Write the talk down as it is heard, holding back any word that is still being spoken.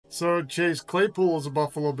So Chase Claypool is a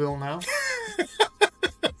Buffalo Bill now.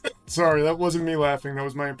 Sorry, that wasn't me laughing. That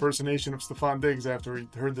was my impersonation of Stephon Diggs after he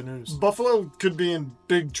heard the news. Buffalo could be in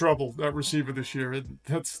big trouble at receiver this year.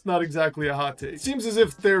 That's not exactly a hot take. It seems as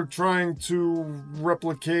if they're trying to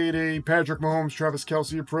replicate a Patrick Mahomes, Travis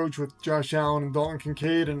Kelce approach with Josh Allen and Dalton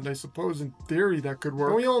Kincaid, and I suppose in theory that could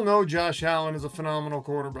work. And we all know Josh Allen is a phenomenal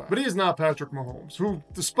quarterback, but he is not Patrick Mahomes, who,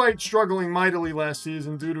 despite struggling mightily last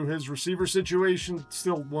season due to his receiver situation,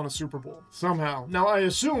 still won a Super Bowl. Somehow. Now, I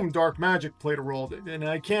assume dark magic played a role, and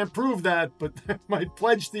I can't prove that, but my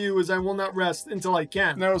pledge to you is I will not rest until I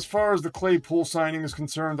can. Now, as far as the Claypool signing is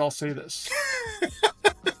concerned, I'll say this.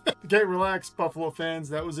 Okay, relax, Buffalo fans.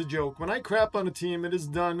 That was a joke. When I crap on a team, it is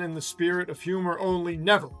done in the spirit of humor only.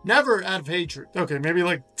 Never. Never out of hatred. Okay, maybe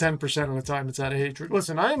like 10% of the time it's out of hatred.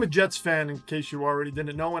 Listen, I am a Jets fan, in case you already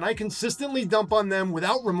didn't know, and I consistently dump on them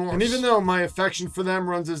without remorse. And even though my affection for them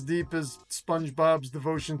runs as deep as SpongeBob's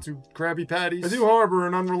devotion to Krabby Patties, I do harbor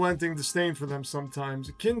an unrelenting disdain for them sometimes,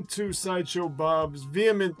 akin to Sideshow Bob's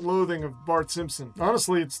vehement loathing of Bart Simpson.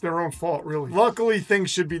 Honestly, it's their own fault, really. Luckily, things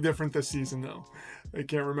should be different this season, though. I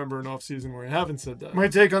can't remember an offseason where I haven't said that. My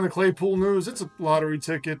take on the Claypool news, it's a lottery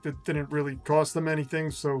ticket that didn't really cost them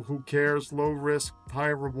anything, so who cares? Low risk, high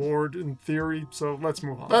reward in theory, so let's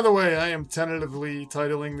move on. By the way, I am tentatively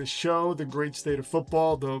titling the show The Great State of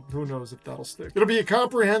Football, though who knows if that'll stick. It'll be a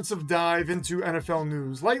comprehensive dive into NFL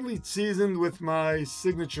news, lightly seasoned with my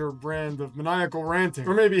signature brand of maniacal ranting,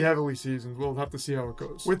 or maybe heavily seasoned. We'll have to see how it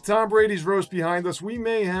goes. With Tom Brady's roast behind us, we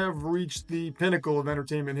may have reached the pinnacle of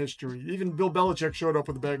entertainment history. Even Bill Belichick showed up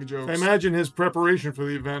with a bag of jokes. I imagine his preparation for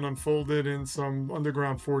the event unfolded in some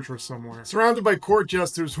underground fortress somewhere. Surrounded by court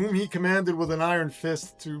jesters whom he commanded with an iron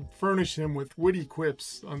fist to furnish him with witty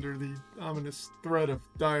quips under the ominous threat of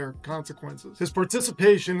dire consequences. His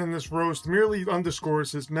participation in this roast merely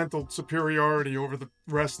underscores his mental superiority over the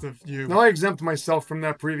rest of you. Now, I exempt myself from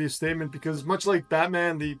that previous statement because, much like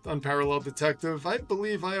Batman, the unparalleled detective, I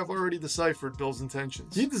believe I have already deciphered Bill's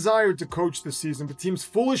intentions. He desired to coach this season, but teams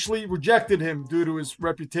foolishly rejected him due to his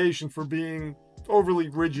reputation for being overly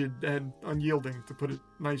rigid and unyielding, to put it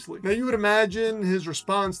nicely. Now, you would imagine his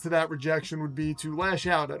response to that rejection would be to lash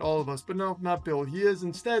out at all of us, but no, not Bill. He has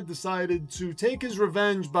instead decided to take his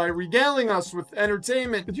revenge by regaling us with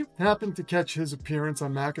entertainment. Did you happen to catch his appearance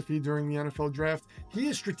on McAfee during the NFL draft? He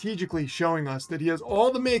is strategically showing us that he has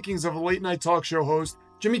all the makings of a late-night talk show host.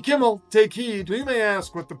 Jimmy Kimmel, take heed. You may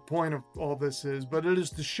ask what the point of all this is, but it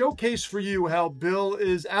is to showcase for you how Bill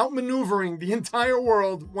is outmaneuvering the entire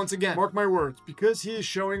world once again. Mark my words, because he is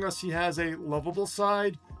showing us he has a lovable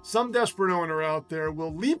side, some desperate owner out there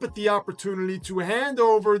will leap at the opportunity to hand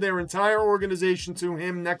over their entire organization to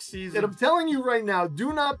him next season. And I'm telling you right now,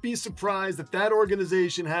 do not be surprised if that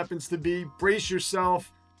organization happens to be, brace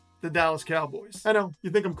yourself, the Dallas Cowboys. I know,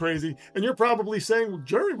 you think I'm crazy, and you're probably saying, well,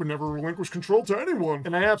 Jerry would never relinquish control to anyone.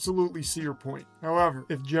 And I absolutely see your point. However,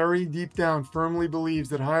 if Jerry deep down firmly believes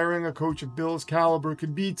that hiring a coach of Bill's caliber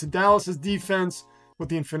could be to Dallas's defense what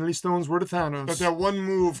the Infinity Stones were to Thanos, that one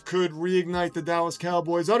move could reignite the Dallas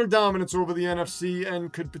Cowboys' utter dominance over the NFC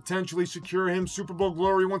and could potentially secure him Super Bowl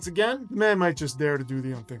glory once again, the man might just dare to do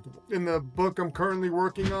the unthinkable. In the book I'm currently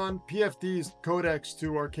working on, PFD's Codex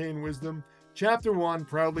to Arcane Wisdom, Chapter 1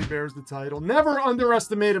 proudly bears the title, Never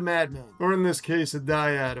Underestimate a Madman, or in this case, a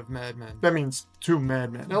dyad of madmen. That means 2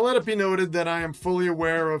 madmen. Now, let it be noted that I am fully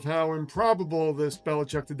aware of how improbable this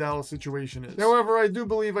Belichick to Dallas situation is. However, I do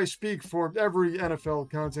believe I speak for every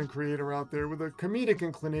NFL content creator out there with a comedic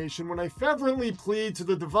inclination when I fervently plead to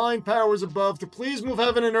the divine powers above to please move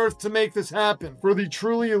heaven and earth to make this happen. For the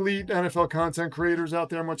truly elite NFL content creators out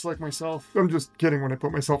there, much like myself, I'm just kidding when I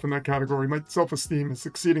put myself in that category. My self-esteem is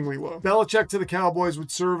exceedingly low. Belichick to the Cowboys would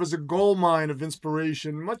serve as a gold mine of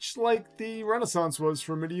inspiration, much like the Renaissance was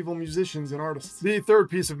for medieval musicians and artists. The third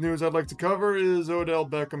piece of news I'd like to cover is Odell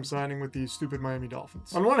Beckham signing with the stupid Miami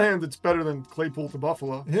Dolphins. On one hand, it's better than Claypool to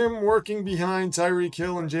Buffalo. Him working behind Tyreek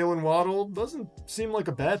Hill and Jalen Waddle doesn't seem like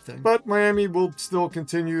a bad thing. But Miami will still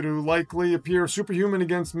continue to likely appear superhuman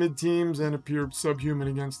against mid-teams and appear subhuman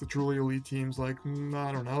against the truly elite teams like,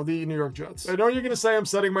 I don't know, the New York Jets. I know you're going to say I'm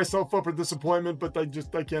setting myself up for disappointment, but I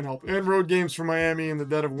can't help it. And road games for Miami in the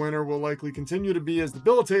dead of winter will likely continue to be as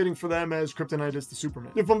debilitating for them as kryptonite is to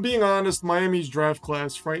Superman. If I'm being honest, Miami's draft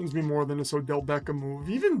class frightens me more than this Odell Beckham move.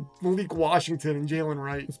 Even Malik Washington and Jalen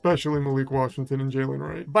Wright. Especially Malik Washington and Jalen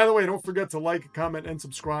Wright. By the way, don't forget to like, comment, and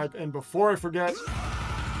subscribe. And before I forget,